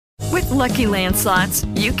Lucky Land Slots,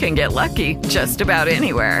 you can get lucky just about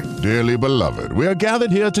anywhere. Dearly beloved, we are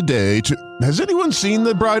gathered here today to... Has anyone seen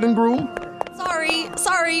the bride and groom?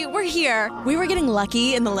 Sorry, we're here. We were getting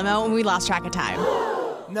lucky in the limo and we lost track of time.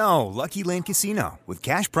 No, Lucky Land Casino, with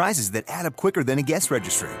cash prizes that add up quicker than a guest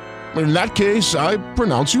registry. In that case, I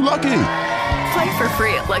pronounce you lucky. Play for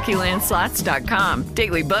free at LuckyLandSlots.com.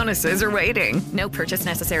 Daily bonuses are waiting. No purchase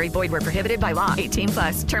necessary. Void where prohibited by law.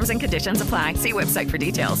 18+. Terms and conditions apply. See website for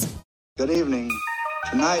details. Good evening.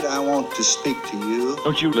 Tonight I want to speak to you.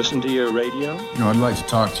 Don't you listen to your radio? No, I'd like to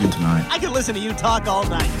talk to you tonight. I could listen to you talk all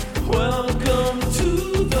night. Welcome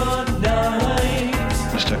to the night.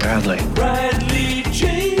 Mr. Bradley. Bradley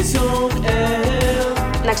J's on air.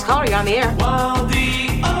 Next caller, you're on the air. While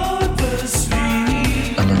the others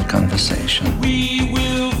sleep. A little conversation. We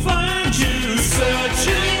will find you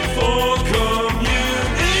searching for communication.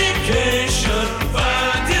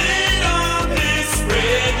 Find it on this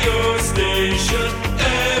radio station.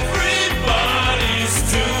 Everybody's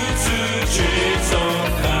tuned to J Talk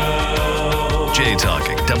now. J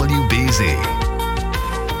Talking, WBZ.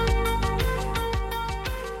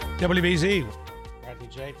 WBZ. Bradley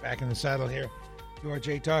J. Back in the saddle here. You are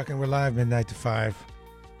J Talk, and we're live midnight to 5.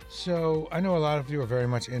 So I know a lot of you are very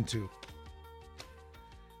much into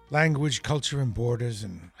language, culture, and borders,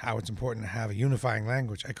 and how it's important to have a unifying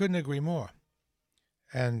language. I couldn't agree more.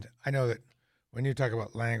 And I know that when you talk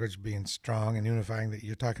about language being strong and unifying, that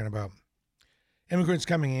you're talking about immigrants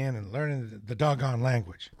coming in and learning the doggone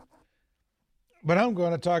language. But I'm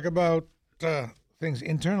going to talk about things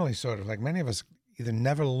internally, sort of, like many of us either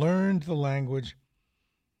never learned the language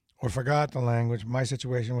or forgot the language. My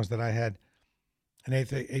situation was that I had an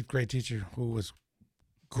eighth grade teacher who was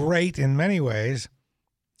great in many ways.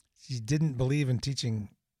 She didn't believe in teaching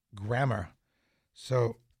grammar.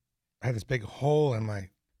 So I had this big hole in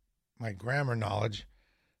my grammar knowledge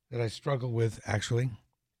that I struggle with, actually.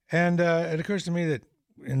 And it occurs to me that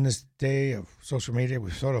in this day of social media,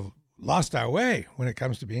 we've sort of lost our way when it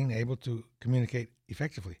comes to being able to communicate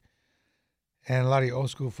effectively. And a lot of you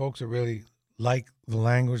old school folks that really like the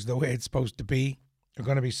language the way it's supposed to be are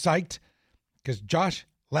going to be psyched because Josh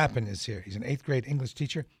Lappin is here. He's an 8th grade English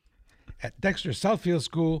teacher at Dexter Southfield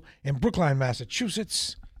School in Brookline,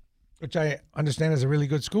 Massachusetts, which I understand is a really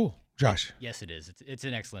good school. Josh. Yes, it is. It's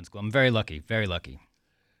an excellent school. I'm very lucky, very lucky.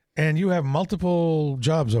 And you have multiple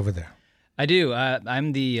jobs over there. I do.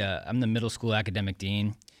 I'm the middle school academic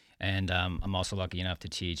dean, and I'm also lucky enough to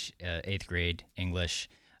teach 8th grade English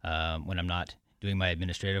when I'm not doing my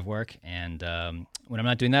administrative work. And when I'm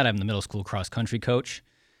not doing that, I'm the middle school cross-country coach.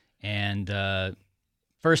 And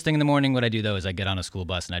first thing in the morning, what I do, though, is I get on a school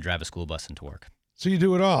bus and I drive a school bus into work. So you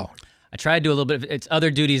do it all? I try to do a little bit. It's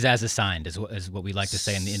other duties as assigned, is what we like to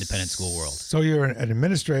say in the independent school world. So you're an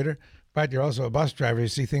administrator, but you're also a bus driver. You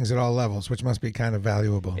see things at all levels, which must be kind of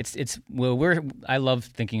valuable. I love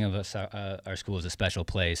thinking of us, our school as a special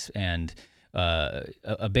place, and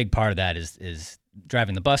a big part of that is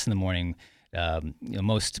driving the bus in the morning.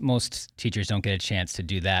 Most teachers don't get a chance to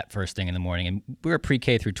do that first thing in the morning, and we're a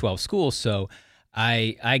pre-K through 12 school, so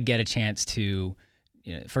I get a chance to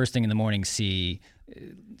first thing in the morning see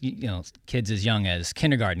kids as young as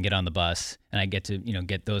kindergarten get on the bus, and I get to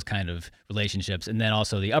get those kind of relationships, and then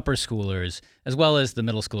also the upper schoolers as well as the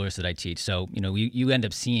middle schoolers that I teach. So you end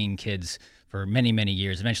up seeing kids for many, many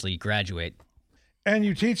years. Eventually you graduate. And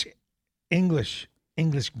you teach English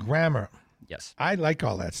grammar. Yes. I like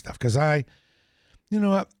all that stuff because for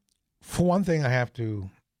one thing, I have to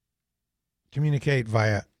communicate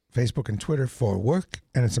via Facebook and Twitter for work,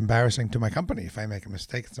 and it's embarrassing to my company. If I make a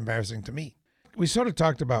mistake, it's embarrassing to me. We sort of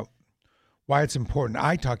talked about why it's important.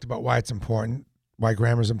 I talked about why it's important, why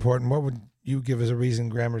grammar is important. What would you give as a reason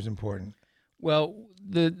grammar is important? Well,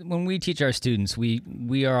 when we teach our students,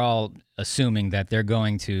 we are all assuming that they're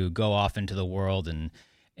going to go off into the world and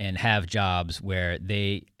have jobs where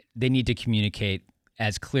they need to communicate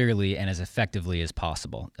as clearly and as effectively as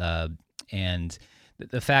possible. And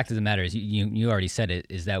the fact of the matter is, you already said it,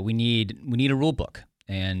 is that we need a rule book.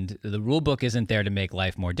 And the rule book isn't there to make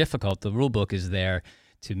life more difficult. The rule book is there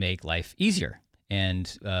to make life easier.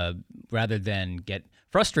 And rather than get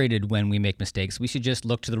frustrated when we make mistakes, we should just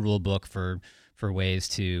look to the rule book for ways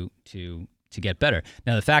to get better.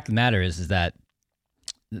 Now, the fact of the matter is that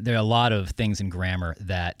there are a lot of things in grammar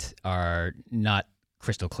that are not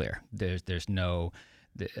crystal clear. There's no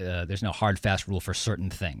hard, fast rule for certain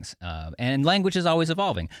things. And language is always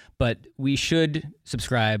evolving, but we should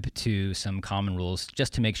subscribe to some common rules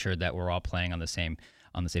just to make sure that we're all playing on the same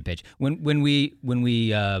page. When we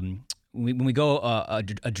go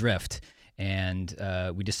adrift and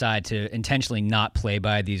we decide to intentionally not play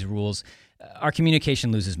by these rules, our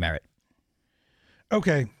communication loses merit.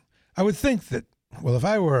 Okay. I would think that, well, if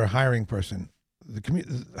I were a hiring person,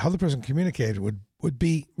 how the person communicated would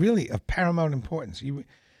be really of paramount importance.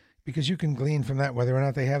 Because you can glean from that whether or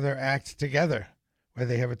not they have their act together, whether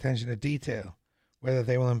they have attention to detail, whether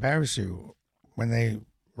they will embarrass you when they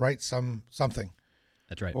write something.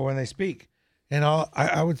 That's right. Or when they speak. And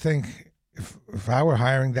I would think if I were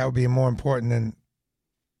hiring, that would be more important than,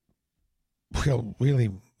 well,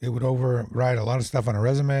 really, it would override a lot of stuff on a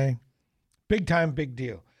resume. Big time, big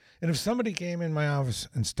deal. And if somebody came in my office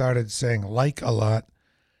and started saying like a lot,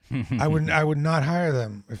 I would not hire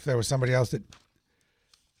them if there was somebody else that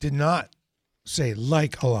did not say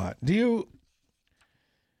like a lot. Do you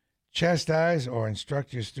chastise or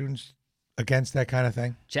instruct your students against that kind of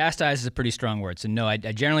thing? Chastise is a pretty strong word. So no, I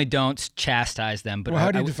generally don't chastise them. But well,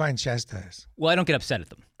 how do you define chastise? Well, I don't get upset at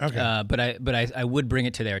them. Okay. But I would bring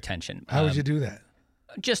it to their attention. How would you do that?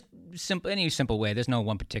 Just any simple way. There's no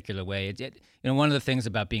one particular way. One of the things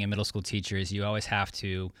about being a middle school teacher is you always have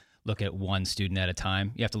to look at one student at a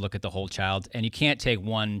time. You have to look at the whole child, and you can't take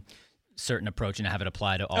one certain approach and have it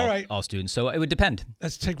apply to all students. So it would depend.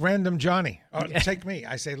 Let's take random Johnny. Or take me.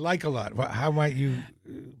 I say like a lot. How might you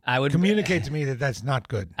communicate to me that that's not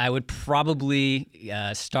good? I would probably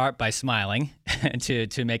start by smiling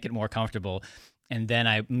to make it more comfortable. And then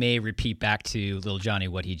I may repeat back to little Johnny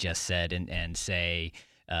what he just said and say,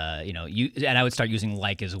 and I would start using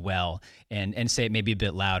like as well and say it maybe a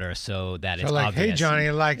bit louder so that it's like, obvious. Hey, Johnny,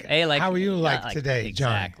 how are you today,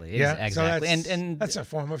 Johnny? Exactly. Yeah? Exactly. So that's a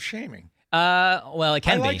form of shaming. Well, it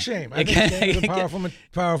can be. I like shame. I think shame is a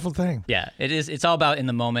powerful thing. Yeah, it is. It's all about in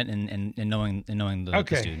the moment and knowing the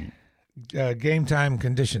student. Game time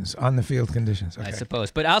conditions, on the field conditions. Okay. I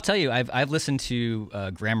suppose, but I'll tell you, I've listened to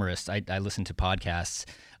grammarists. I listen to podcasts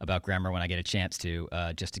about grammar when I get a chance to,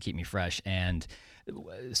 just to keep me fresh. And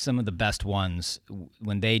some of the best ones,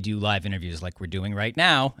 when they do live interviews like we're doing right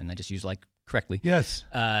now, and I just use like correctly. Yes.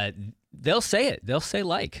 They'll say it. They'll say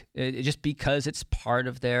like, just because it's part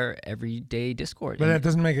of their everyday discourse. But that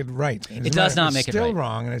doesn't make it right. It does not make it right. It's still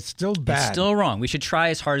wrong, and it's still bad. It's still wrong. We should try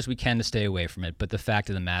as hard as we can to stay away from it. But the fact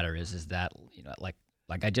of the matter is that, like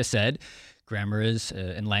I just said, grammar is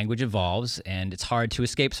and language evolves, and it's hard to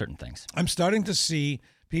escape certain things. I'm starting to see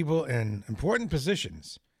people in important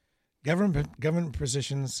positions, government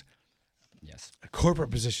positions, yes,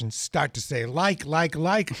 corporate positions, start to say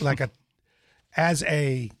as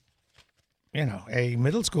a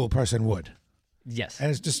middle school person would. Yes. And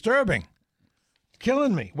it's disturbing.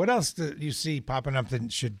 Killing me. What else do you see popping up that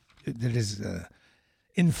is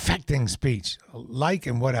infecting speech? Like,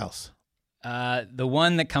 and what else? The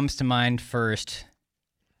one that comes to mind first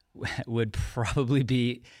would probably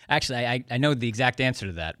be, actually, I know the exact answer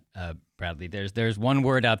to that, Bradley. There's one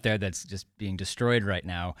word out there that's just being destroyed right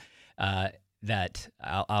now, that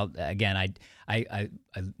I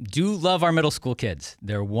do love our middle school kids.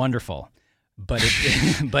 They're wonderful. But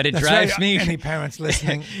it drives me. Any parents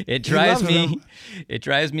listening? It drives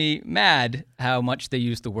me mad how much they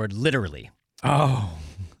use the word literally. Oh,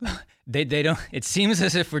 they don't. It seems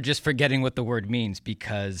as if we're just forgetting what the word means,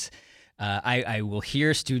 because I will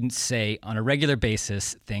hear students say on a regular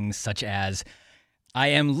basis things such as, "I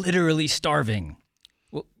am literally starving."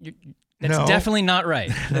 Well, that's definitely not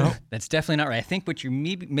right. No, that's definitely not right. I think what you're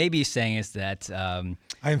maybe saying is that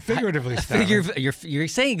I'm figuratively starving. You're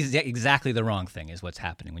saying exactly the wrong thing is what's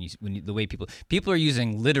happening when the way people are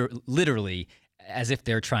using literally as if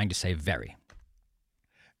they're trying to say very.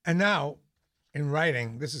 And now, in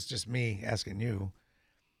writing, this is just me asking you: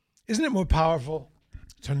 isn't it more powerful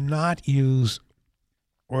to not use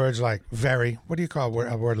words like very? What do you call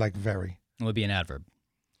a word like very? It would be an adverb.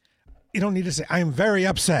 You don't need to say I am very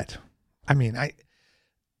upset. I mean,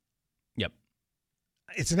 Yep.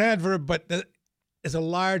 It's an adverb, but there's a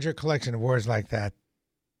larger collection of words like that.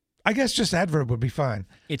 I guess just adverb would be fine.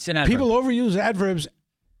 It's an adverb. People overuse adverbs,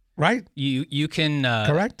 right? You can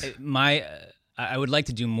correct. I would like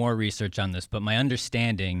to do more research on this, but my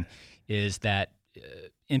understanding is that,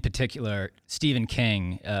 in particular, Stephen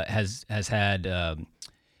King has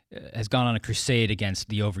gone on a crusade against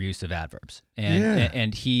the overuse of adverbs,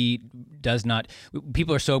 and he does not.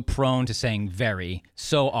 People are so prone to saying "very"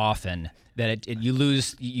 so often that you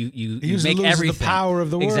lose you make everything the power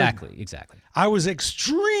of the word. Exactly. I was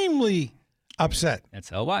extremely upset.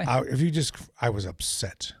 That's why. I was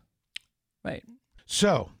upset. Right.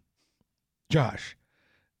 So, Josh,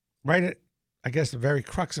 right at, I guess, the very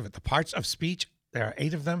crux of it, the parts of speech. There are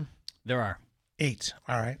 8 of them. There are 8.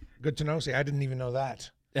 All right, good to know. See, I didn't even know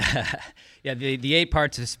that. Yeah, the 8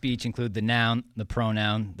 parts of speech include the noun, the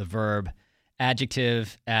pronoun, the verb,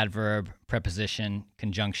 adjective, adverb, preposition,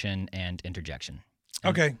 conjunction, and interjection.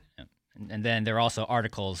 Okay. And then there are also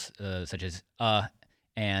articles such as an,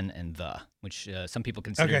 and the, which some people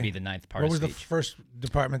consider to be the ninth part of speech. What was the first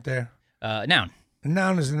department there? Noun. A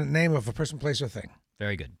noun is the name of a person, place, or thing.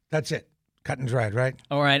 Very good. That's it. Cut and dried, right?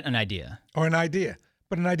 Or an idea. Or an idea.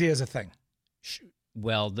 But an idea is a thing.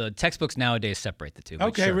 Well, the textbooks nowadays separate the two.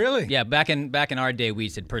 Okay, sure. Really? Yeah, back in our day, we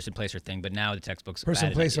said person, place, or thing, but now the textbooks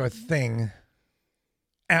person, place, idea. or thing,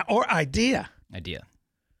 or idea. Idea.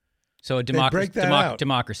 So a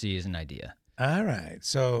democracy is an idea. All right.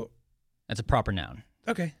 So that's a proper noun.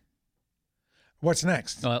 Okay. What's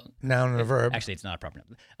next? Well, noun and a verb. Actually, it's not a proper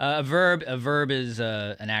noun. A verb is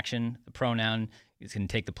an action. A pronoun can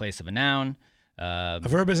take the place of a noun. A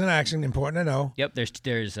verb is an action. Important to know. Yep.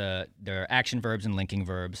 There are action verbs and linking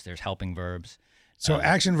verbs. There's helping verbs. So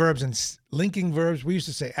action verbs and linking verbs. We used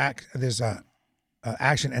to say there's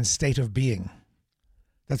action and state of being.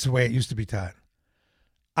 That's the way it used to be taught.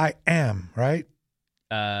 I am, right?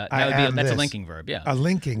 That's a linking verb, yeah. A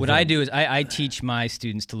linking What verb. I do is I teach my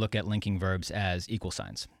students to look at linking verbs as equal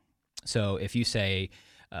signs. So if you say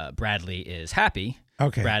Bradley is happy,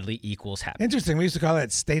 Bradley equals happy. Interesting. We used to call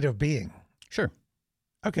that state of being. Sure.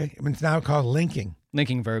 Okay. It's now called linking.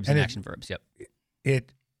 Linking verbs and action verbs, yep.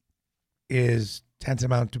 It is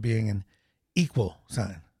tantamount to being an equal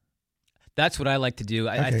sign. That's what I like to do.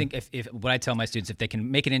 I think if what I tell my students, if they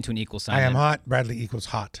can make it into an equal sign. I am hot, Bradley equals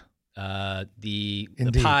hot. The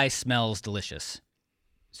pie smells delicious.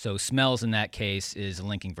 So smells in that case is a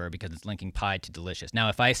linking verb because it's linking pie to delicious. Now,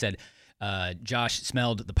 if I said Josh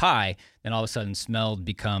smelled the pie, then all of a sudden smelled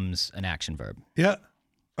becomes an action verb. Yeah.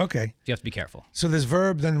 Okay. You have to be careful. So there's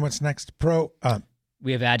verb, then what's next?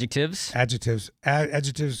 We have adjectives. Adjectives.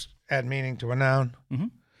 Adjectives add meaning to a noun, mm-hmm.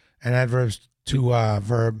 and adverbs to a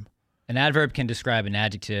verb. An adverb can describe an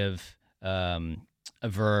adjective, a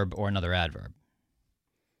verb, or another adverb.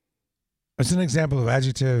 What's an example of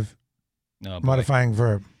adjective modifying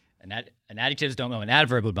verb? An adjectives don't know. An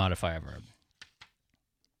adverb would modify a verb.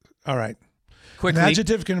 All right. Quickly. An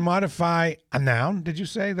adjective can modify a noun, did you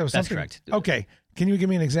say? That's correct. Okay. Can you give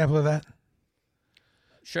me an example of that?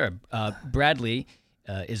 Sure. Bradley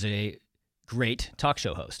is a great talk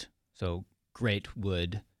show host. So great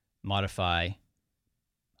would modify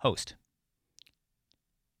host.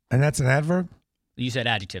 And that's an adverb? You said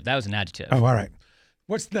adjective. That was an adjective. Oh, all right.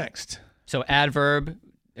 What's next? So adverb,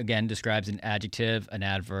 again, describes an adjective, an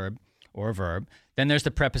adverb, or a verb. Then there's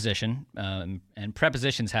the preposition, and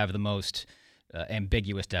prepositions have the most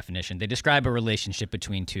ambiguous definition. They describe a relationship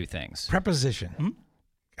between two things. Preposition. Mm-hmm.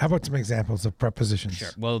 How about some examples of prepositions? Sure.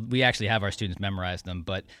 Well, we actually have our students memorize them,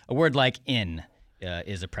 but a word like in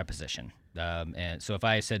is a preposition. And so if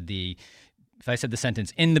I said the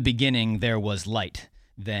sentence, in the beginning there was light,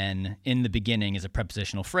 then in the beginning is a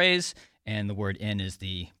prepositional phrase, and the word in is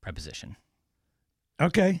the preposition.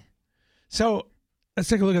 Okay. So let's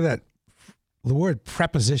take a look at that. The word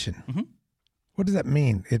preposition. Mm-hmm. What does that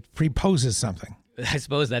mean? It preposes something. I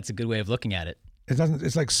suppose that's a good way of looking at it. It doesn't.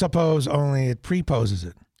 It's like suppose, only it preposes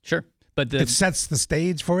it. Sure, but it sets the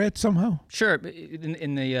stage for it somehow. Sure,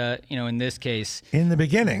 in this case, in the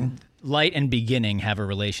beginning, light and beginning have a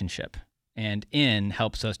relationship, and in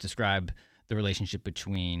helps us describe the relationship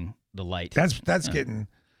between the light.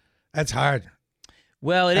 That's hard.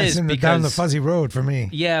 Well, that's down the fuzzy road for me.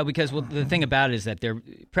 Yeah, because the thing about it is that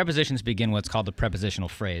prepositions begin what's called the prepositional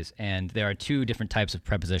phrase, and there are two different types of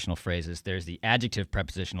prepositional phrases. There's the adjective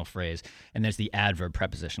prepositional phrase, and there's the adverb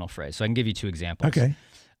prepositional phrase. So I can give you two examples. Okay.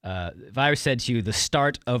 If I said to you, the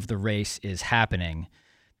start of the race is happening,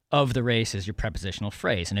 of the race is your prepositional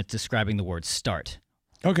phrase, and it's describing the word start.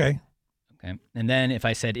 Okay. Okay. And then if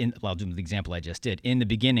I said, I'll do the example I just did, in the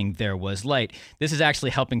beginning there was light, this is actually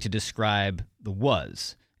helping to describe the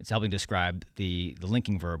was. It's helping to describe the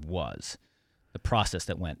linking verb was, the process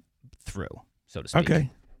that went through, so to speak. Okay.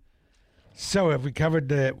 So have we covered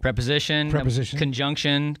the preposition,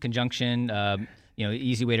 conjunction,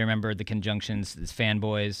 easy way to remember the conjunctions is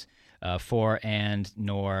fanboys, for, and,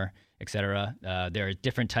 nor, etc. There are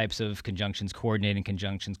different types of conjunctions: coordinating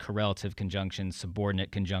conjunctions, correlative conjunctions,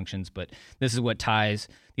 subordinate conjunctions. But this is what ties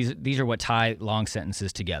these are what tie long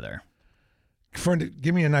sentences together.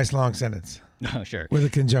 Give me a nice long sentence. Oh, sure. With a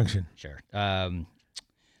conjunction. Sure.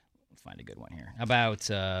 Let's find a good one here. How about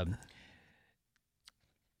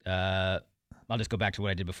I'll just go back to what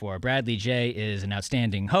I did before. Bradley J is an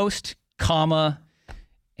outstanding host,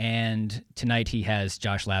 and tonight he has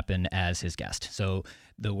Josh Lappin as his guest. So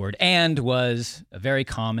the word "and" was a very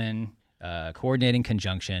common coordinating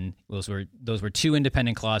conjunction. Those were two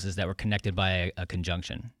independent clauses that were connected by a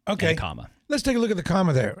conjunction. Okay. And a comma. Let's take a look at the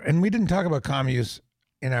comma there. And we didn't talk about comma use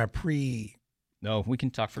in our No, we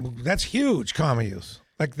can talk for. That's huge, comma use.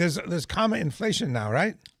 Like there's comma inflation now,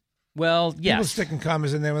 right? Well, yes. People sticking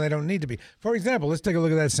commas in there when they don't need to be. For example, let's take a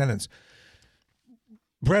look at that sentence.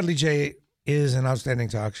 Bradley J. is an outstanding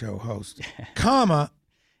talk show host. Comma.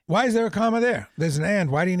 Why is there a comma there? There's an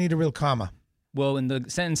and. Why do you need a real comma? Well, in the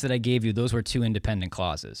sentence that I gave you, those were two independent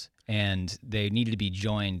clauses, and they needed to be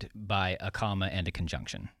joined by a comma and a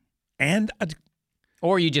conjunction.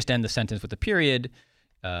 Or you just end the sentence with a period,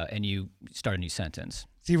 and you start a new sentence.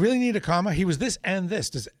 Do you really need a comma? He was this and this.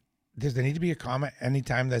 Does there need to be a comma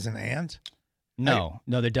anytime there's an and? No,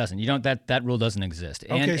 there doesn't. You don't. That rule doesn't exist.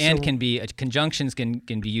 And can be conjunctions can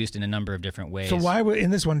be used in a number of different ways. So why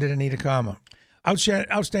in this one did it need a comma?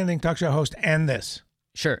 Outstanding talk show host and this.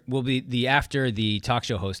 Sure. Well, after the talk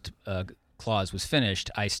show host clause was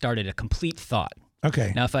finished, I started a complete thought.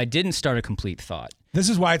 Okay. Now, if I didn't start a complete thought, this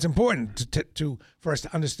is why it's important for us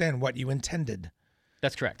to understand what you intended.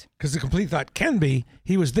 That's correct. Because the complete thought can be,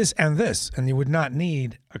 he was this and this, and you would not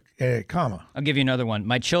need a comma. I'll give you another one.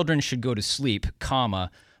 My children should go to sleep, comma,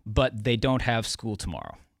 but they don't have school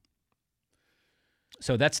tomorrow.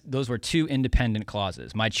 So those were two independent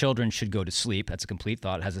clauses. My children should go to sleep. That's a complete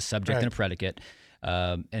thought. It has a subject and a predicate.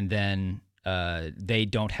 And then they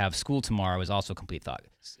don't have school tomorrow is also a complete thought.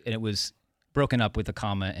 And it was broken up with a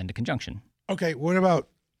comma and a conjunction. Okay, what about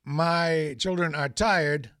my children are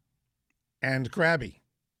tired and crabby?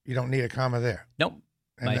 You don't need a comma there. Nope.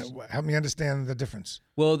 And help me understand the difference.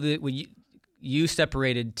 Well, you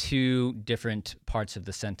separated two different parts of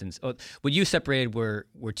the sentence. What you separated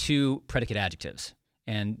were two predicate adjectives,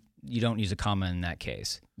 and you don't use a comma in that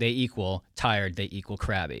case. They equal tired, they equal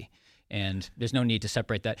crabby. And there's no need to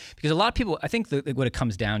separate that. Because a lot of people, I think what it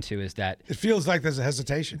comes down to is that... It feels like there's a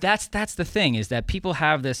hesitation. That's the thing, is that people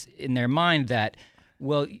have this in their mind that,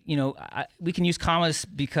 well, we can use commas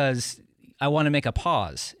because I want to make a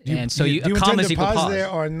pause. Do you a comma is equal pause pause there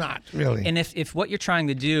or not, really? And if what you're trying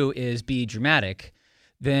to do is be dramatic,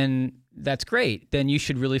 then that's great. Then you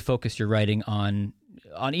should really focus your writing on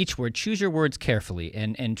each word. Choose your words carefully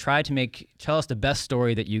and try to tell us the best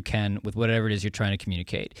story that you can with whatever it is you're trying to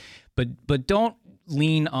communicate. But don't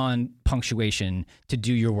lean on punctuation to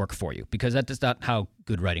do your work for you, because that's not how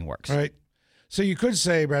good writing works. All right. So you could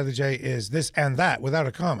say, Bradley J, is this and that without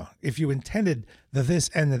a comma, if you intended the this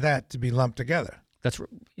and the that to be lumped together. That's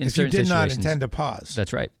if you did not intend a pause.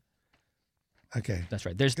 That's right. Okay. That's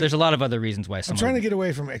right. There's a lot of other reasons why I'm trying to get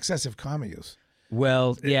away from excessive comma use.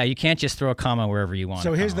 Well, yeah, you can't just throw a comma wherever you want.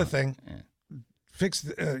 So here's the thing.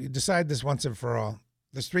 Yeah. You decide this once and for all.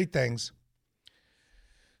 There's three things.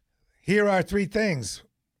 Here are three things.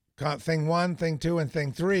 Thing one, thing two, and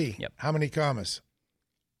thing three. Yep. How many commas?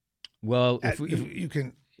 Well, if you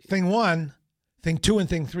can, thing one, thing two, and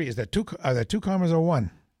thing three. Are there two commas or one?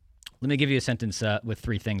 Let me give you a sentence with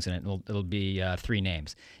three things in it. It'll be three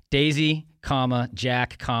names. Daisy, comma,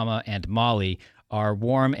 Jack, comma, and Molly are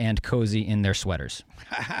warm and cozy in their sweaters.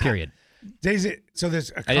 Period. Daisy. So there's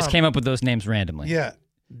a comma. I just came up with those names randomly. Yeah.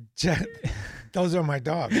 Those are my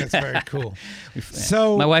dogs. That's very cool.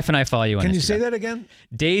 So my wife and I follow you on Instagram. Can you say that again?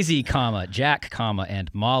 Daisy, comma, Jack, comma, and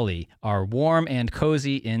Molly are warm and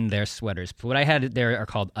cozy in their sweaters. What I had there are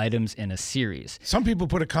called items in a series. Some people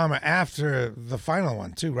put a comma after the final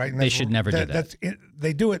one too, right? They should never do that.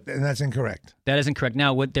 They do it, and that's incorrect. That is incorrect.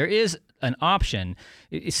 Now, there is an option.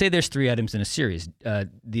 Say there's three items in a series.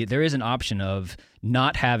 There is an option of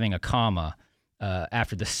not having a comma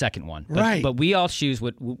after the second one. Right. But we all choose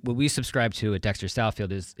what we subscribe to at Dexter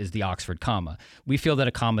Southfield is the Oxford comma. We feel that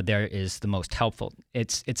a comma there is the most helpful.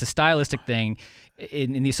 It's a stylistic thing.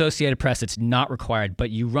 In the Associated Press, it's not required, but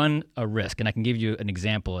you run a risk. And I can give you an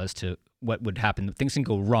example as to what would happen. Things can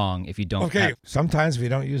go wrong if you don't. Okay. Sometimes if you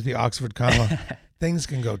don't use the Oxford comma, things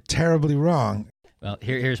can go terribly wrong. Well,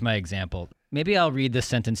 here's my example. Maybe I'll read this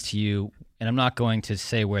sentence to you, and I'm not going to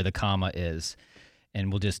say where the comma is,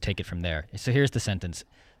 and we'll just take it from there. So here's the sentence.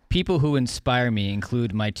 People who inspire me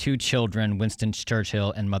include my two children, Winston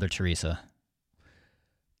Churchill and Mother Teresa.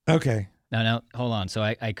 Okay. Now, hold on. So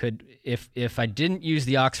I could, if I didn't use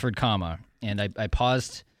the Oxford comma and I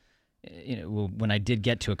paused, when I did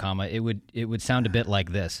get to a comma, it would sound a bit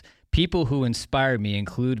like this. People who inspire me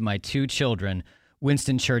include my two children,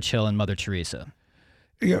 Winston Churchill and Mother Teresa.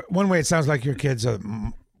 Yeah, one way it sounds like your kids are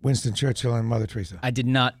Winston Churchill and Mother Teresa. I did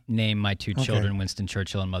not name my two children Winston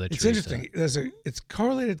Churchill and Mother Teresa. It's interesting. It's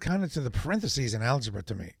correlated kind of to the parentheses in algebra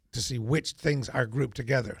to me, to see which things are grouped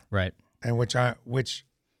together, right, and which are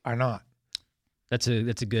not. That's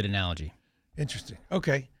a good analogy. Interesting.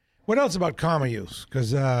 Okay, what else about comma use?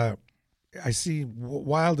 Because I see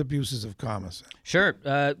wild abuses of commas. Sure.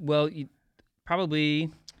 Well,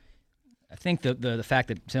 probably. I think the fact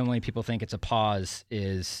that so many people think it's a pause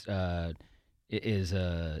is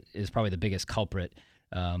is probably the biggest culprit.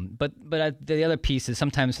 But the other piece is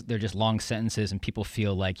sometimes they're just long sentences, and people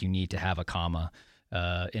feel like you need to have a comma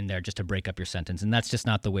in there just to break up your sentence, and that's just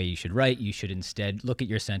not the way you should write. You should instead look at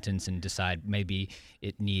your sentence and decide maybe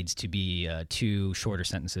it needs to be 2 shorter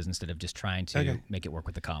sentences instead of just trying to make it work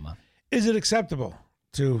with the comma. Is it acceptable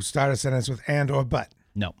to start a sentence with and or but?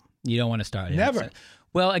 No, you don't want to start. Never.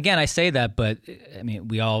 Well, again, I say that, but I mean,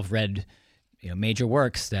 we all have read major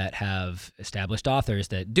works that have established authors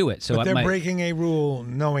that do it. So but they're breaking a rule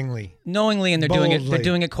knowingly. Knowingly, and they're Boldly. doing it. They're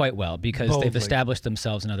doing it quite well because Boldly. they've established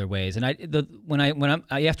themselves in other ways. And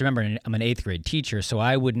you have to remember, I'm an 8th grade teacher, so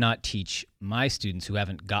I would not teach my students who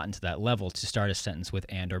haven't gotten to that level to start a sentence with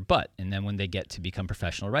and or but. And then when they get to become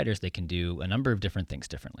professional writers, they can do a number of different things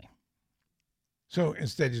differently. So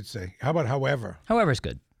instead, you'd say, "How about however?" However is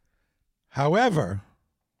good. However,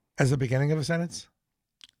 as the beginning of a sentence.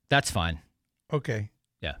 That's fine. Okay.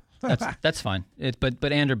 Yeah, that's fine.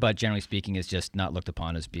 But and or but, generally speaking, is just not looked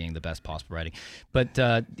upon as being the best possible writing. But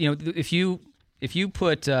if you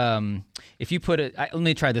put it, let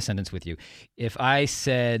me try this sentence with you. If I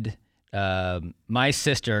said my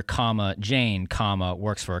sister, Jane,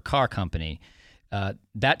 works for a car company,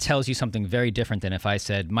 that tells you something very different than if I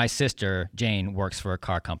said my sister, Jane, works for a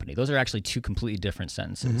car company. Those are actually 2 completely different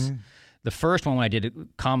sentences. Mm-hmm. The first one, when I did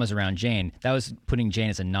commas around Jane, that was putting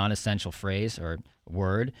Jane as a non-essential phrase or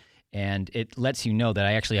word, and it lets you know that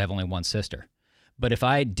I actually have only one sister. But if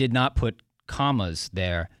I did not put commas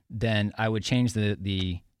there, then I would change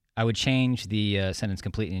the sentence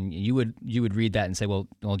completely, and you would read that and say, well,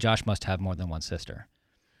 Josh must have more than one sister.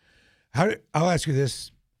 I'll ask you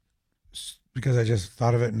this because I just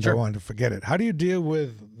thought of it and Sure. don't want to forget it. How do you deal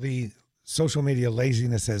with the social media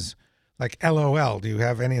laziness as like LOL? Do you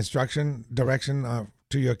have any direction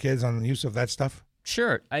to your kids on the use of that stuff?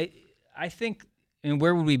 Sure. I think, and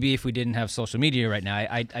where would we be if we didn't have social media right now?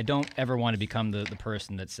 I don't ever want to become the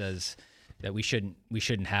person that says that we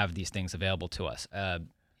shouldn't have these things available to us.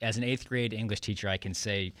 As an 8th grade English teacher, I can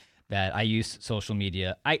say that I use social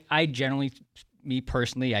media. I generally, me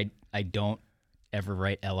personally, I don't ever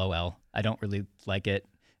write LOL. I don't really like it.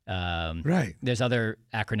 Right. There's other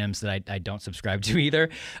acronyms that I don't subscribe to either,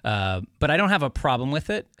 but I don't have a problem with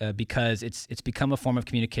it because it's become a form of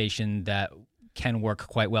communication that can work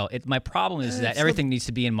quite well. My problem is that everything needs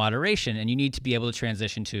to be in moderation, and you need to be able to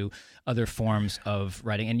transition to other forms of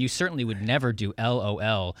writing. And you certainly would never do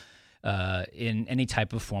LOL in any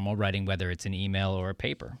type of formal writing, whether it's an email or a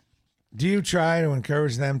paper. Do you try to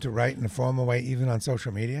encourage them to write in a formal way, even on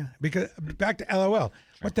social media? Because back to LOL,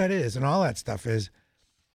 what that is and all that stuff is.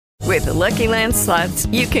 With the Lucky Land Slots,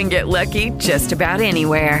 you can get lucky just about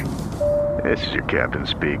anywhere. This is your captain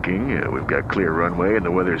speaking. We've got clear runway and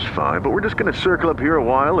the weather's fine, but we're just going to circle up here a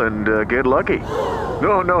while and get lucky.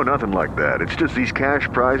 No, nothing like that. It's just these cash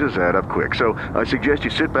prizes add up quick. So I suggest you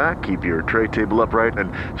sit back, keep your tray table upright,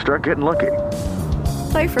 and start getting lucky.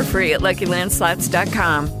 Play for free at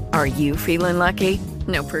LuckyLandSlots.com. Are you feeling lucky?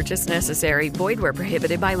 No purchase necessary. Void where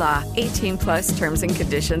prohibited by law. 18+ terms and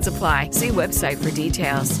conditions apply. See website for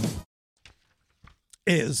details.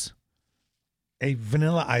 Is a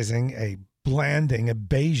vanillaizing, a blanding, a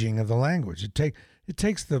beiging of the language. It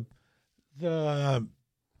takes the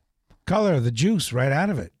color, the juice right out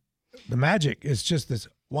of it. The magic is just this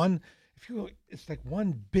one. It's like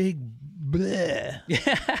one big bleh.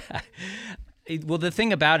 Yeah. Well, the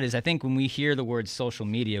thing about it is, I think when we hear the word social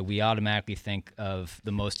media, we automatically think of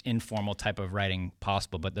the most informal type of writing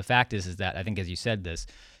possible. But the fact is that I think, as you said, this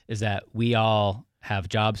is that we all have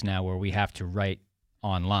jobs now where we have to write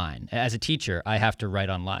online. As a teacher, I have to write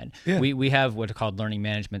online. Yeah. We have what are called learning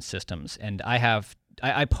management systems, and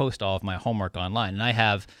I post all of my homework online, and I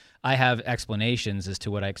have explanations as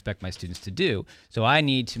to what I expect my students to do. So I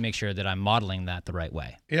need to make sure that I'm modeling that the right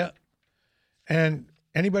way. Yeah, and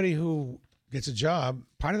anybody who gets a job,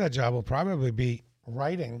 part of that job will probably be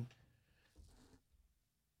writing.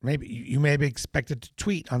 Maybe you may be expected to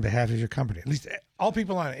tweet on behalf of your company. At least all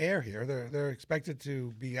people on air here, they're expected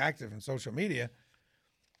to be active in social media.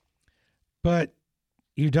 But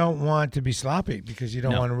you don't want to be sloppy because you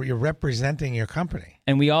don't want to. You're representing your company.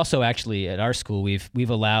 And we also actually at our school we've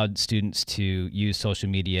allowed students to use social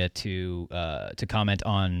media to comment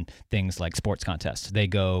on things like sports contests. They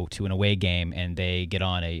go to an away game and they get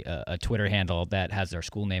on a Twitter handle that has their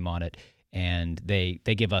school name on it, and they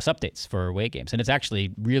give us updates for away games, and it's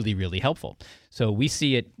actually really, really helpful. So we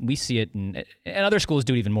see it, and other schools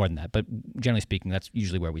do even more than that. But generally speaking, that's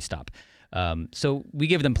usually where we stop. So we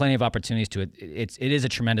give them plenty of opportunities to it. It is a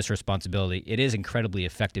tremendous responsibility. It is incredibly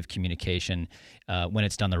effective communication when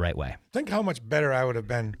it's done the right way. Think how much better I would have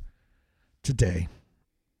been today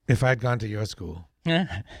if I'd gone to your school.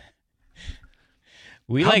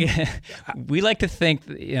 We like to think,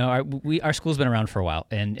 our school's been around for a while,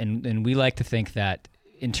 and we like to think that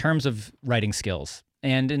in terms of writing skills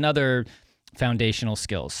and in other foundational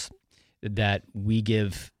skills, that we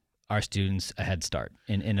give our students a head start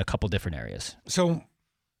in a couple different areas. So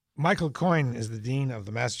Michael Coyne is the dean of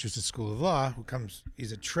the Massachusetts School of Law,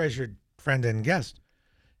 he's a treasured friend and guest.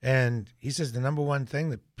 And he says the number one thing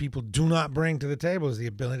that people do not bring to the table is the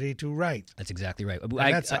ability to write. That's exactly right.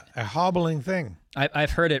 That's a hobbling thing.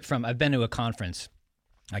 I've heard it I've been to a conference.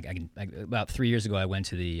 About 3 years ago, I went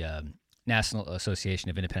to the National Association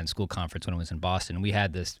of Independent School Conference when I was in Boston. And we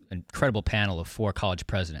had this incredible panel of 4 college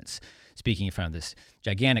presidents speaking in front of this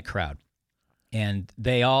gigantic crowd. And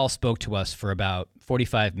they all spoke to us for about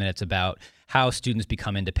 45 minutes about how students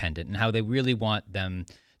become independent and how they really want them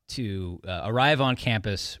to arrive on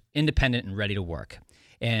campus independent and ready to work.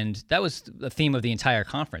 And that was the theme of the entire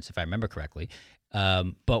conference, if I remember correctly.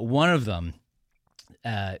 But one of them,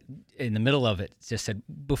 in the middle of it, just said,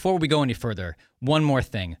 before we go any further, one more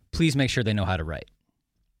thing. Please make sure they know how to write.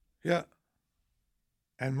 Yeah.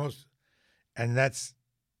 And that's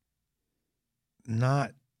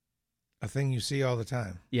not a thing you see all the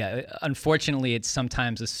time. Yeah. Unfortunately, it's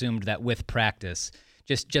sometimes assumed that with practice,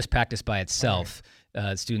 just practice by itself,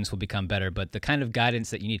 students will become better. But the kind of guidance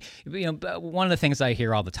that you need, one of the things I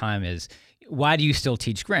hear all the time is, why do you still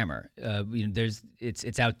teach grammar?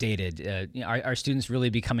 It's outdated. Are students really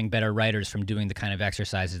becoming better writers from doing the kind of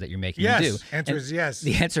exercises that you're making them do? Yes, answer is yes.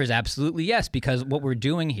 The answer is absolutely yes, because what we're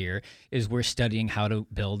doing here is we're studying how to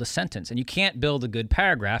build a sentence. And you can't build a good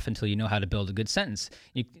paragraph until you know how to build a good sentence.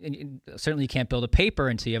 Certainly you can't build a paper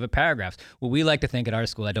until you have a paragraph. What we like to think at our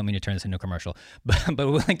school, I don't mean to turn this into a commercial, but what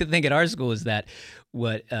we like to think at our school is that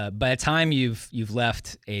by the time you've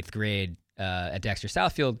left 8th grade, at Dexter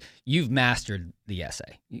Southfield, you've mastered the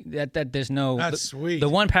essay. That there's no. That's sweet. The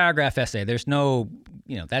one paragraph essay. There's no.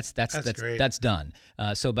 That's great. That's done.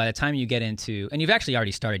 So by the time you get into, and you've actually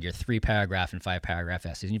already started your 3-paragraph and 5-paragraph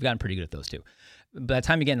essays, and you've gotten pretty good at those too. By the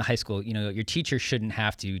time you get into high school, your teacher shouldn't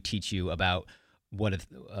have to teach you about what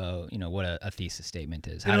a thesis statement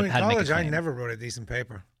is. In college, I never wrote a decent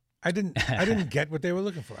paper. I didn't get what they were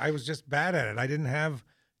looking for. I was just bad at it. I didn't have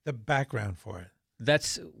the background for it.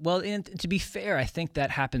 And to be fair, I think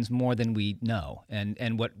that happens more than we know.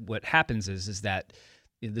 And what happens is that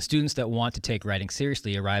the students that want to take writing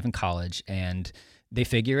seriously arrive in college and they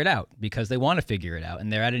figure it out because they want to figure it out.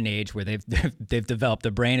 And they're at an age where they've developed,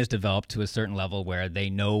 the brain has developed to a certain level where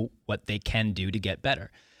they know what they can do to get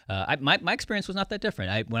better. My experience was not that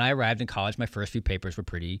different. When I arrived in college, my first few papers were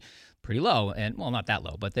pretty low, and well, not that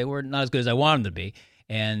low, but they were not as good as I wanted them to be.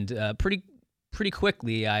 And pretty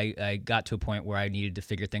quickly, I got to a point where I needed to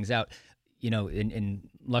figure things out. And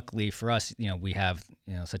luckily for us, we have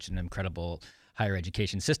such an incredible higher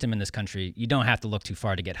education system in this country. You don't have to look too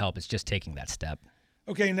far to get help. It's just taking that step.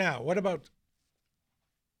 Okay, now what about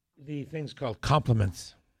the things called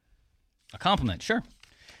compliments? A compliment, sure.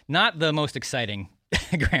 Not the most exciting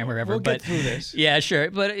grammar ever. We'll get through this. Yeah, sure.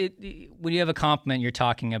 But when you have a compliment, you're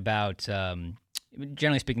talking about.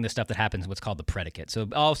 Generally speaking, the stuff that happens, what's called the predicate. So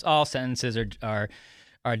all sentences are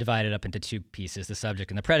divided up into 2 pieces: the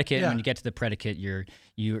subject and the predicate. Yeah. And when you get to the predicate, you're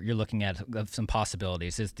looking at some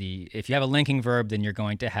possibilities. If you have a linking verb, then you're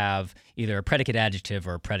going to have either a predicate adjective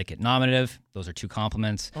or a predicate nominative. Those are 2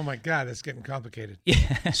 complements. Oh my God, it's getting complicated.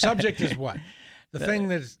 Yeah. Subject is what? The thing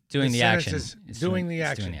that's doing the action. Is doing the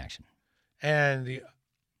action. It's doing the action. And the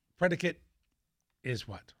predicate is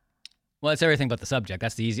what? Well, it's everything but the subject.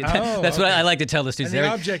 That's the easy. That's what I like to tell the students. And the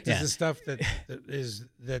object is the stuff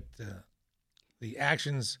that the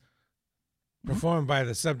actions performed by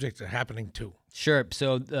the subject are happening to. Sure.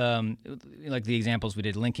 So, like the examples we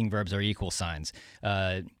did, linking verbs are equal signs.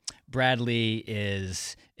 Bradley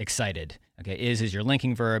is excited. Okay, is your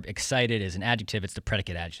linking verb. Excited is an adjective. It's the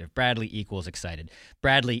predicate adjective. Bradley equals excited.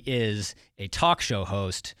 Bradley is a talk show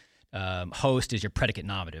host. Host is your predicate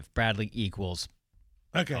nominative. Bradley equals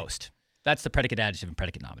host. That's the predicate adjective and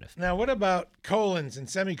predicate nominative. Now, what about colons and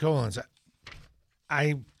semicolons?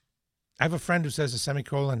 I have a friend who says a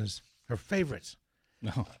semicolon is her favorite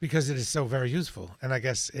because it is so very useful, and I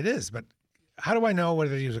guess it is. But how do I know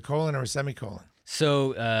whether to use a colon or a semicolon?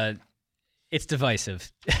 So it's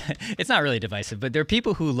divisive. It's not really divisive, but there are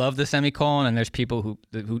people who love the semicolon, and there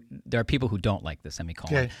are people who don't like the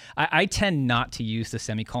semicolon. Okay. I tend not to use the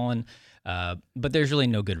semicolon, but there's really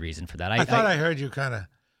no good reason for that. I thought I heard you kind of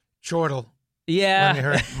chortle. Yeah. When you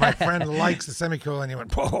heard my friend likes the semicolon, you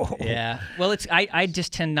went, whoa. Yeah. Well, I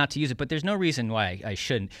just tend not to use it, but there's no reason why I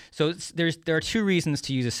shouldn't. So there are 2 reasons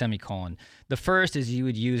to use a semicolon. The first is you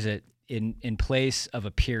would use it in place of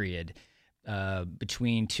a period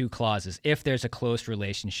between two clauses if there's a close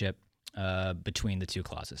relationship between the two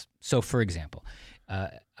clauses. So, for example,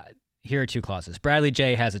 here are two clauses. Bradley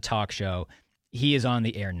J. has a talk show. He is on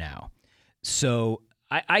the air now. So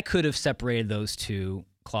I could have separated those two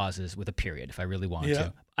clauses with a period if I really wanted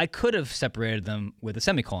to. I could have separated them with a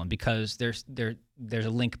semicolon because there's a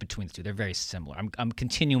link between the two. They're very similar. I'm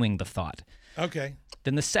continuing the thought. Okay.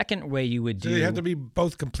 Then the second way you would do... Do they have to be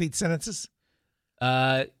both complete sentences?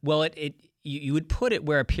 Well, you would put it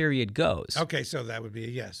where a period goes. Okay, so that would be a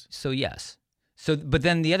yes. So yes. So, but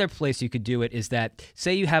then the other place you could do it is that,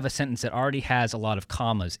 say you have a sentence that already has a lot of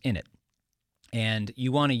commas in it, and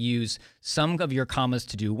you want to use some of your commas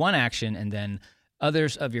to do one action, and then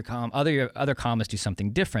others of your other commas do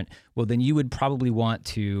something different. Well, then you would probably want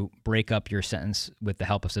to break up your sentence with the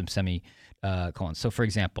help of some semicolons. So, for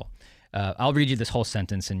example, I'll read you this whole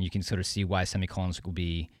sentence, and you can sort of see why semicolons will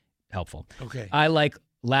be helpful. Okay. I like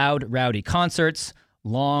loud, rowdy concerts,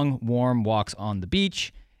 long, warm walks on the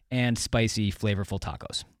beach, and spicy, flavorful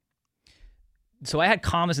tacos. So I had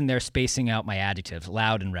commas in there spacing out my adjectives,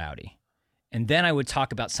 loud and rowdy. And then I would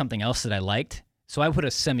talk about something else that I liked. So I put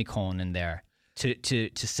a semicolon in there to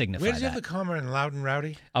signify that. Where did you have the comma in loud and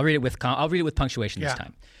rowdy? I'll read it with punctuation this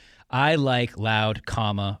time. I like loud,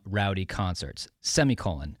 comma, rowdy concerts,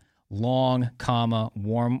 semicolon, long, comma,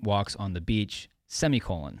 warm walks on the beach,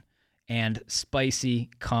 semicolon, and spicy,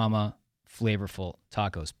 comma, flavorful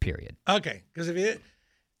tacos, period. Okay, because if you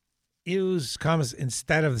use commas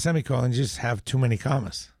instead of the semicolon, you just have too many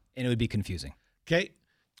commas. And it would be confusing. Okay.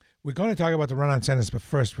 We're going to talk about the run-on sentence, but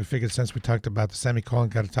first we figured since we talked about the semicolon,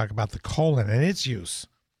 got to talk about the colon and its use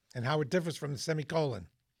and how it differs from the semicolon.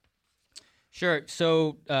 Sure.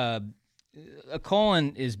 So a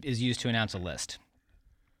colon is used to announce a list.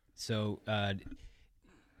 So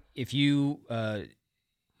if you,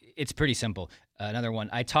 it's pretty simple. Another one,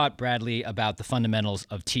 I taught Bradley about the fundamentals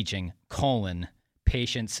of teaching, colon,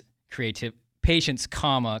 patience,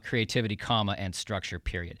 comma, creativity, comma, and structure,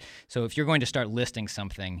 period. So if you're going to start listing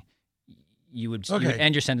something, you would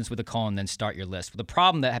end your sentence with a colon, then start your list. But the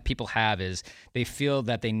problem that people have is they feel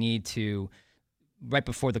that they need to, right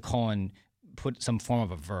before the colon, put some form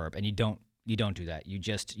of a verb, and you don't do that. You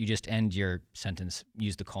just end your sentence,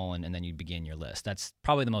 use the colon, and then you begin your list. That's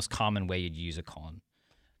probably the most common way you'd use a colon.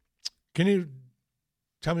 Can you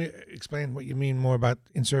explain what you mean more about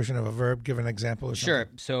insertion of a verb? Give an example or something. Sure.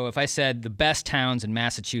 So if I said the best towns in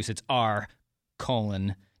Massachusetts are,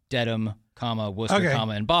 colon, Dedham, comma, Worcester,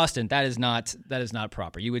 comma, and Boston, that is not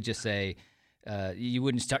proper. You would just say, you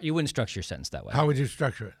wouldn't structure your sentence that way. How would you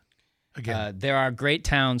structure it? Again. There are great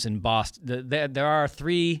towns in Boston. There are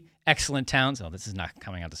 3 excellent towns. Oh, this is not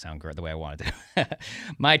coming out to sound good the way I wanted to.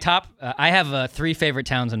 My top, I have 3 favorite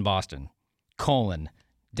towns in Boston, colon,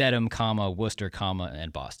 Dedham, comma, Worcester, comma,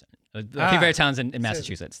 and Boston. 3 favorite towns in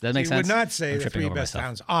Massachusetts. That makes sense? You would not say the 3 best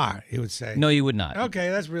towns are. You would say. No, you would not. Okay,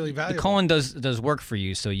 that's really valuable. The colon does work for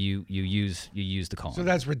you, so you use the colon. So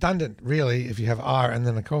that's redundant, really, if you have R and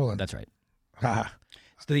then a colon. That's right.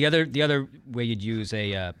 So the other way you'd use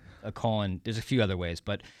a colon, there's a few other ways,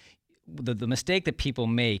 but the mistake that people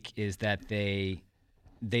make is that they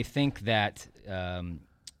think that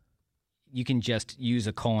you can just use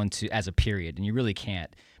a colon as a period, and you really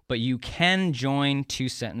can't. But you can join 2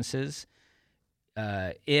 sentences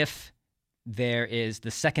if the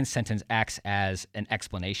second sentence acts as an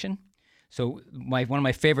explanation. So one of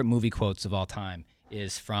my favorite movie quotes of all time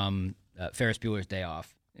is from Ferris Bueller's Day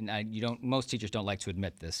Off. And most teachers don't like to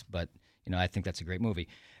admit this, but I think that's a great movie.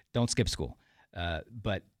 Don't skip school.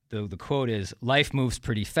 But the quote is, life moves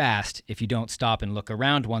pretty fast. If you don't stop and look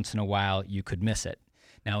around once in a while, you could miss it.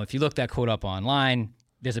 Now, if you look that quote up online,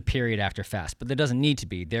 there's a period after fast, but there doesn't need to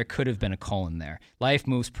be. There could have been a colon there. Life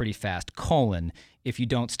moves pretty fast, colon. If you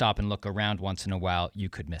don't stop and look around once in a while, you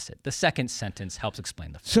could miss it. The second sentence helps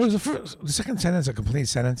explain the first. So is the second sentence a complete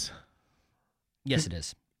sentence? Yes, it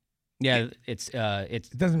is. Yeah, it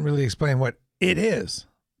doesn't really explain what it is.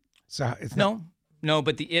 So it's No,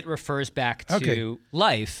 but the it refers back to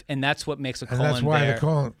life, and that's what makes a colon. And that's why there. The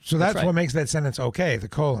colon. So that's right. what makes that sentence okay. The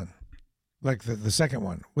colon, like the second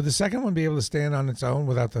one. Would the second one be able to stand on its own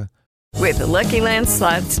without the? With the Lucky Land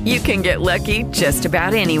Slots, you can get lucky just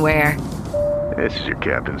about anywhere. This is your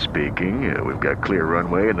captain speaking. We've got clear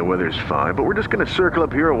runway and the weather's fine, but we're just going to circle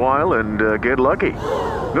up here a while and get lucky.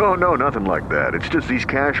 No, nothing like that. It's just these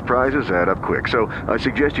cash prizes add up quick. So I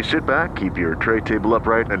suggest you sit back, keep your tray table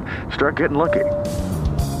upright, and start getting lucky.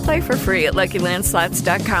 Play for free at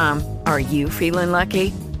LuckyLandSlots.com. Are you feeling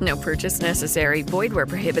lucky? No purchase necessary. Void where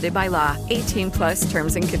prohibited by law. 18+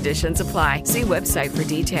 terms and conditions apply. See website for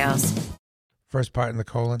details. First part in the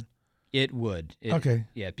colon. It would. Okay.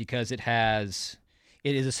 Yeah, because it is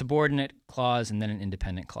a subordinate clause and then an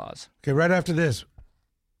independent clause. Okay, right after this,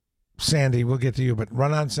 Sandy, we'll get to you, but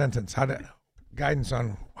run-on sentence. Guidance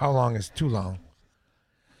on how long is too long?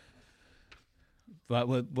 But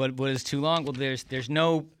what is too long? Well, there's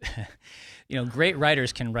no, great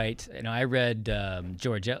writers can write. I read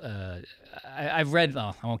George. I've read.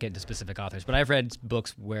 I won't get into specific authors, but I've read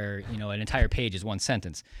books where an entire page is one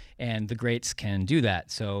sentence, and the greats can do that.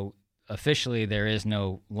 So officially, there is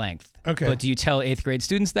no length. Okay. But do you tell 8th grade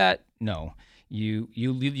students that? No. You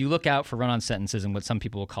look out for run-on sentences and what some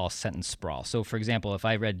people will call sentence sprawl. So, for example, if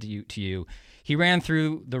I read to you, he ran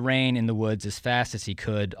through the rain in the woods as fast as he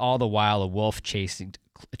could, all the while a wolf chased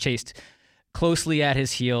closely at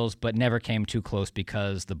his heels, but never came too close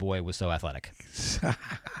because the boy was so athletic.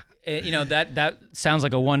 That sounds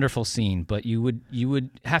like a wonderful scene, but you would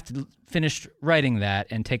have to finish writing that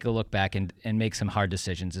and take a look back and make some hard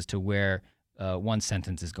decisions as to where one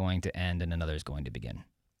sentence is going to end and another is going to begin.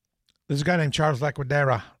 There's a guy named Charles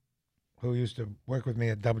Laquadera who used to work with me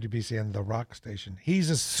at WBC and the Rock Station. He's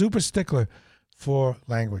a super stickler for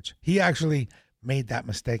language. He actually made that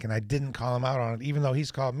mistake, and I didn't call him out on it, even though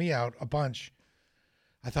he's called me out a bunch.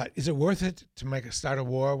 I thought, is it worth it to start a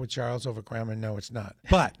war with Charles over grammar? No, it's not.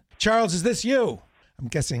 But, Charles, is this you? I'm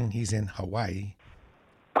guessing he's in Hawaii.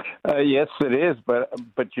 Yes, it is.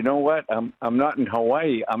 But you know what? I'm not in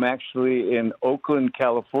Hawaii. I'm actually in Oakland,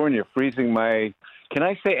 California, freezing my... Can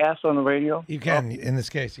I say ass on the radio? You can, in this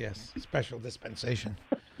case, yes. Special dispensation.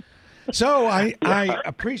 So I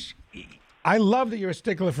appreciate... I love that you're a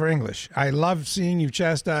stickler for English. I love seeing you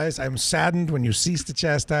chastise. I'm saddened when you cease to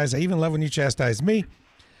chastise. I even love when you chastise me.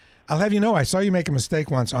 I'll have you know, I saw you make a mistake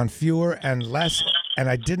once on fewer and less, and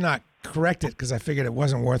I did not correct it because I figured it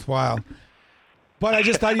wasn't worthwhile. But I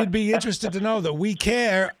just thought you'd be interested to know that we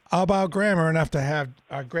care about grammar enough to have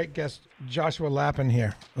our great guest, Joshua Lappin,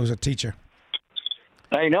 here, who's a teacher.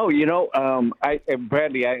 I know.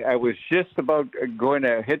 Bradley, I was just about going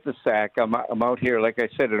to hit the sack. I'm out here, like I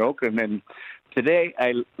said, in Oakland, and today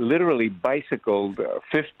I literally bicycled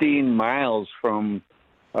 15 miles from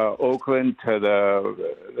Oakland to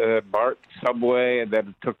the BART subway, and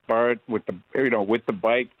then took BART with the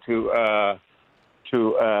bike to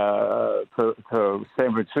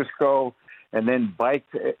San Francisco, and then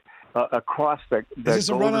biked across the. Is this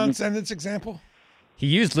a run-on sentence example? He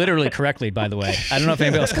used literally correctly, by the way. I don't know if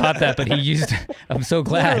anybody else caught that, but he used. I'm so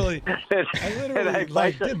glad. Literally, I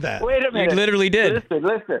literally did that. Wait a minute. You literally did.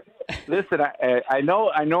 Listen. I know.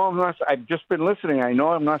 I'm not. I've just been listening. I know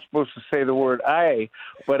I'm not supposed to say the word "I,"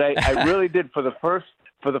 but I really did for the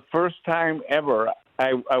first time ever.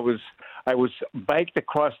 I was biked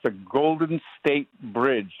across the Golden State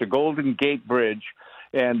Bridge, the Golden Gate Bridge.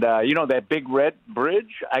 And, that big red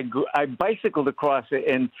bridge, I bicycled across it,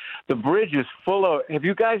 and the bridge is full of, have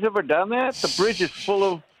you guys ever done that? The bridge is full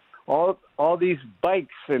of all these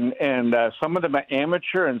bikes, and some of them are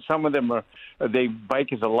amateur, and some of them they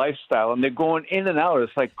bike as a lifestyle, and they're going in and out.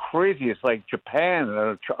 It's like crazy. It's like Japan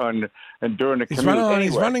and during a commute.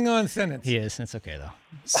 He's running on sentence. He is. It's okay, though.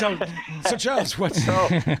 So Charles, what's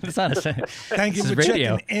it's not a sentence. Thank you for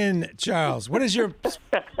checking in, Charles. What is your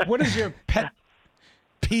pet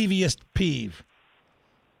peeviest peeve?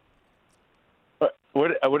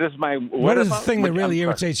 What is my? What is the thing that really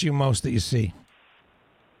irritates you most that you see?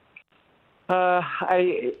 To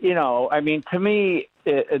me,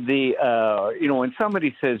 when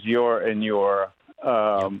somebody says "you're" and "your,"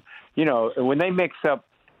 when they mix up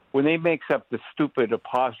the stupid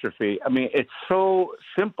apostrophe, it's so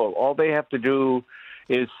simple. All they have to do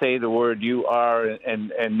is say the word "you are"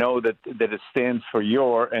 and know that it stands for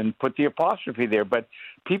 "your" and put the apostrophe there. But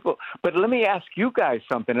let me ask you guys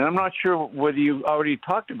something, and I'm not sure whether you already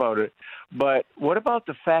talked about it, but what about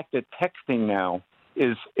the fact that texting now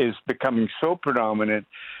is becoming so predominant,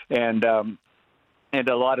 and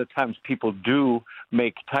a lot of times people do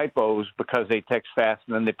make typos because they text fast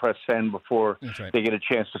and then they press send before they get a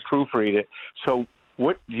chance to proofread it. So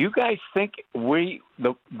what do you guys think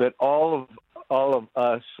that all of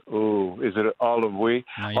us, is it all of we?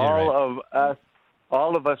 No,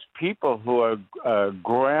 all of us people who are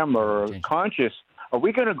grammar conscious, are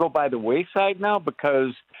we going to go by the wayside now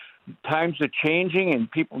because times are changing and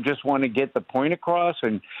people just want to get the point across,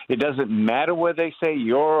 and it doesn't matter whether they say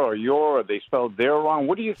your or they spelled their wrong?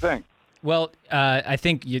 What do you think? Well, I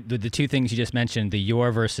think the two things you just mentioned, the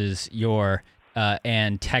your versus your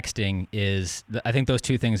and texting I think those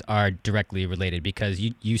two things are directly related, because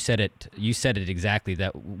you said it exactly,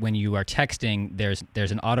 that when you are texting,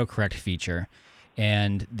 there's an autocorrect feature,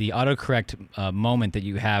 and the autocorrect moment that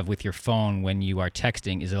you have with your phone when you are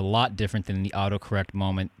texting is a lot different than the autocorrect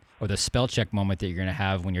moment or the spell check moment that you're going to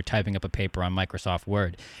have when you're typing up a paper on Microsoft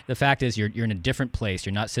Word. The fact is you're in a different place.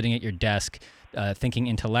 You're not sitting at your desk thinking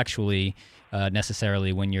intellectually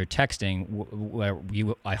necessarily when you're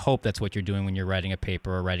texting. I hope that's what you're doing when you're writing a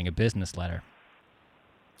paper or writing a business letter.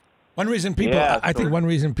 One reason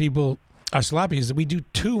people are sloppy is that we do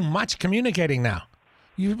too much communicating now.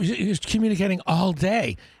 You're communicating all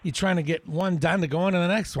day. You're trying to get one done to go on to the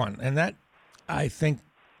next one, and that, I think,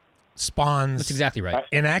 spawns. That's exactly right.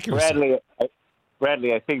 Inaccuracy.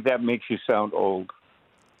 Bradley, I think that makes you sound old.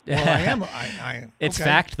 Well, I am. It's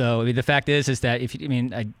fact, though. I mean, the fact is that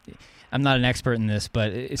I'm not an expert in this,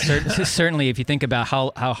 but certainly if you think about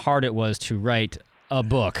how hard it was to write a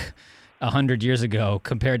book 100 years ago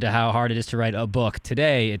compared to how hard it is to write a book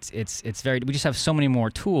today, it's very. We just have so many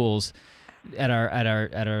more tools that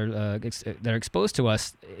are exposed to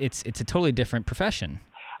us. It's a totally different profession.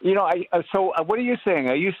 So what are you saying?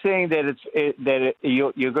 Are you saying that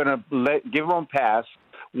you're going to give them a pass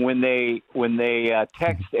when they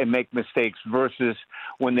text and make mistakes versus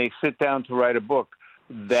when they sit down to write a book?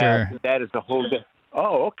 That is a whole different.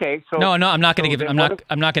 Oh, okay. So no, I'm not going to give. I'm not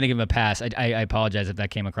going to give him a pass. I apologize if that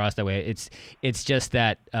came across that way. It's just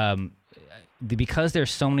that because there's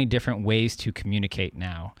so many different ways to communicate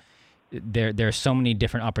now. There are so many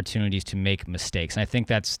different opportunities to make mistakes, and I think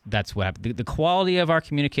that's what happened. The quality of our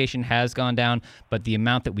communication has gone down, but the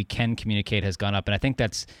amount that we can communicate has gone up. And I think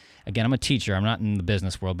that's, again, I'm a teacher. I'm not in the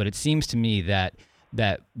business world, but it seems to me that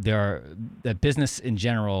business in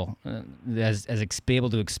general has been able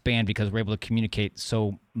to expand because we're able to communicate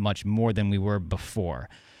so much more than we were before.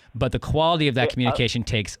 But the quality of that communication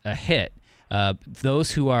takes a hit.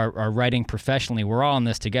 Those who are writing professionally, we're all in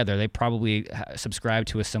this together. They probably subscribe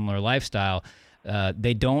to a similar lifestyle.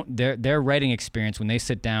 Their writing experience when they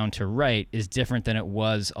sit down to write is different than it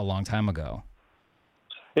was a long time ago.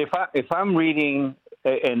 If I'm reading,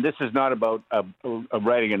 and this is not about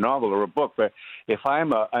writing a novel or a book, but if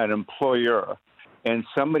I'm an employer and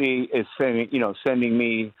somebody is sending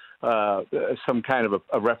me some kind of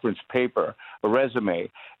a reference paper, a resume,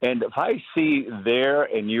 and if I see there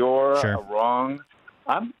and you're wrong,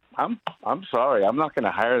 I'm sorry, I'm not going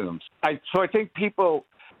to hire them. So I think people,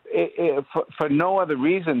 for no other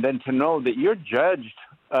reason than to know that you're judged,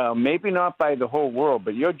 maybe not by the whole world,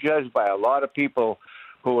 but you're judged by a lot of people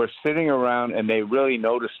who are sitting around and they really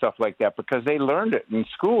notice stuff like that because they learned it in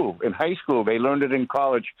school, in high school. They learned it in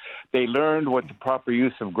college. They learned what the proper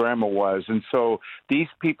use of grammar was. And so these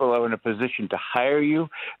people are in a position to hire you.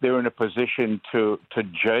 They're in a position to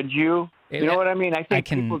judge you. You know what I mean? I think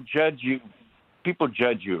people judge you. People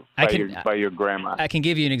judge you by your grammar. I can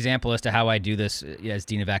give you an example as to how I do this as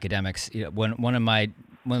Dean of Academics.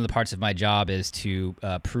 One of the parts of my job is to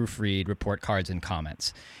proofread report cards and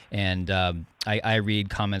comments. And I read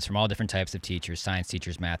comments from all different types of teachers, science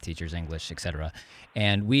teachers, math teachers, English, etc.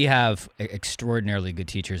 And we have extraordinarily good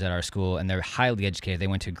teachers at our school, and they're highly educated. They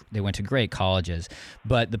went to great colleges.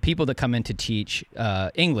 But the people that come in to teach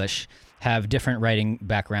English have different writing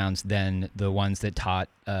backgrounds than the ones that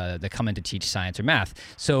come in to teach science or math.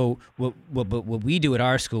 So what we do at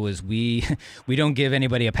our school is we don't give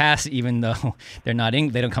anybody a pass, even though they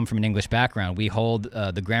don't come from an English background. We hold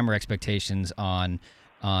the grammar expectations on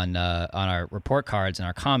our report cards and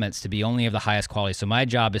our comments to be only of the highest quality. So my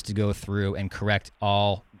job is to go through and correct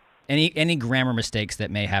any grammar mistakes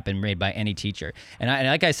that may happen made by any teacher. And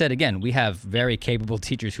like I said, again, we have very capable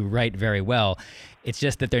teachers who write very well. It's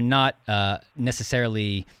just that they're not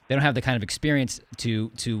necessarily, they don't have the kind of experience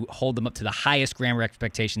to hold them up to the highest grammar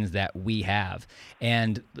expectations that we have.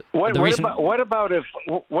 And what about if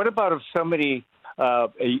somebody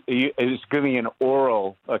is giving an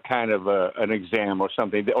oral kind of an exam or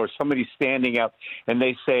something, or somebody standing up and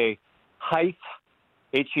they say height,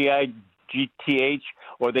 H-E-I-G-T-H,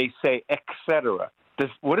 or they say etc.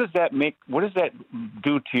 What does that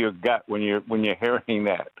do to your gut when you're hearing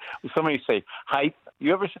that? Somebody say height.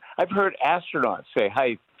 I've heard astronauts say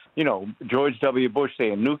height. George W. Bush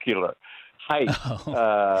saying nuclear height.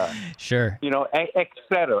 Sure.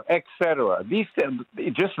 etc. These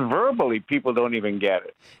just verbally, people don't even get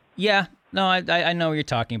it. Yeah. No, I know what you're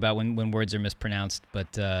talking about when words are mispronounced,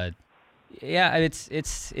 but yeah,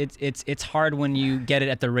 it's hard when you get it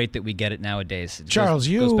at the rate that we get it nowadays. Charles,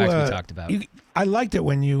 goes back to what we talked about. I liked it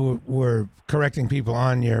when you were correcting people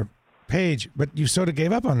on your page, but you sort of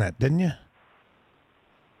gave up on that, didn't you?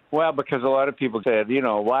 Well, because a lot of people said,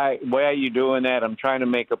 why are you doing that? I'm trying to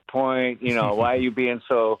make a point. Why are you being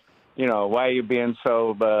so,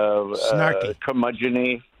 snarky,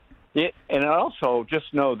 curmudgeon-y? And also,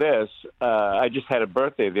 just know this. I just had a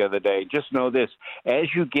birthday the other day. Just know this. As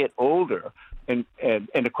you get older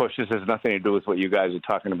and of course, this has nothing to do with what you guys are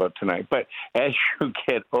talking about tonight. But as you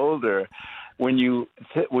get older, when you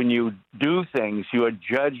do things, you are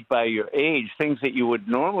judged by your age. Things that you would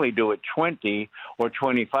normally do at 20 or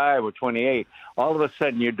 25 or 28, all of a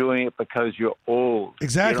sudden you're doing it because you're old.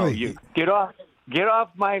 Exactly. You get off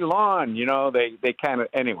my lawn. They kind of,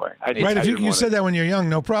 anyway. Right, if you said that when you're young,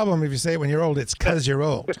 no problem. If you say it when you're old, it's because you're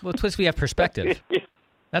old. Well, Twist, we have perspective.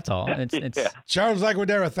 That's all. It's Charles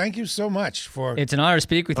Laguardia, thank you so much for... It's an honor to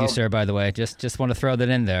speak with you, sir, by the way. Just want to throw that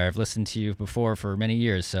in there. I've listened to you before for many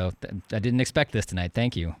years, so I didn't expect this tonight.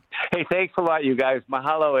 Thank you. Hey, thanks a lot, you guys.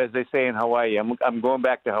 Mahalo, as they say in Hawaii. I'm going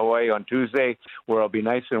back to Hawaii on Tuesday, where I'll be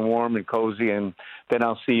nice and warm and cozy, and then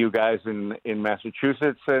I'll see you guys in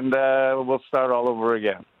Massachusetts, and we'll start all over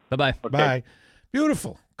again. Bye-bye. Okay. Bye.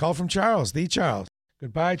 Beautiful. Call from Charles, the Charles.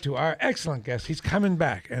 Goodbye to our excellent guest. He's coming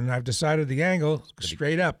back, and I've decided the angle,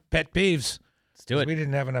 straight up, pet peeves. Let's do it. We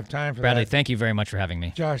didn't have enough time for Bradley, that. thank you very much for having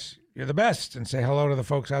me. Josh, you're the best, and say hello to the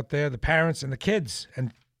folks out there, the parents and the kids,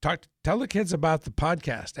 and tell the kids about the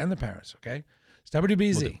podcast and the parents, okay? It's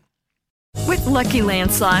WBZ. With Lucky Land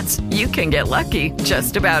Slots, you can get lucky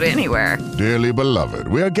just about anywhere. Dearly beloved,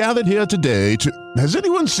 we are gathered here today to... Has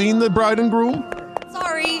anyone seen the bride and groom?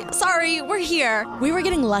 Sorry, we're here. We were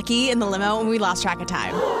getting lucky in the limo and we lost track of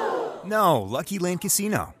time. No, Lucky Land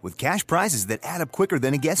Casino, with cash prizes that add up quicker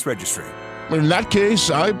than a guest registry. In that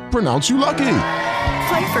case, I pronounce you lucky.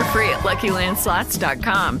 Play for free at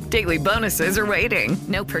LuckyLandSlots.com. Daily bonuses are waiting.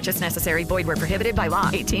 No purchase necessary. Void where prohibited by law.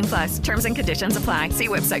 18+. Terms and conditions apply. See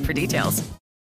website for details.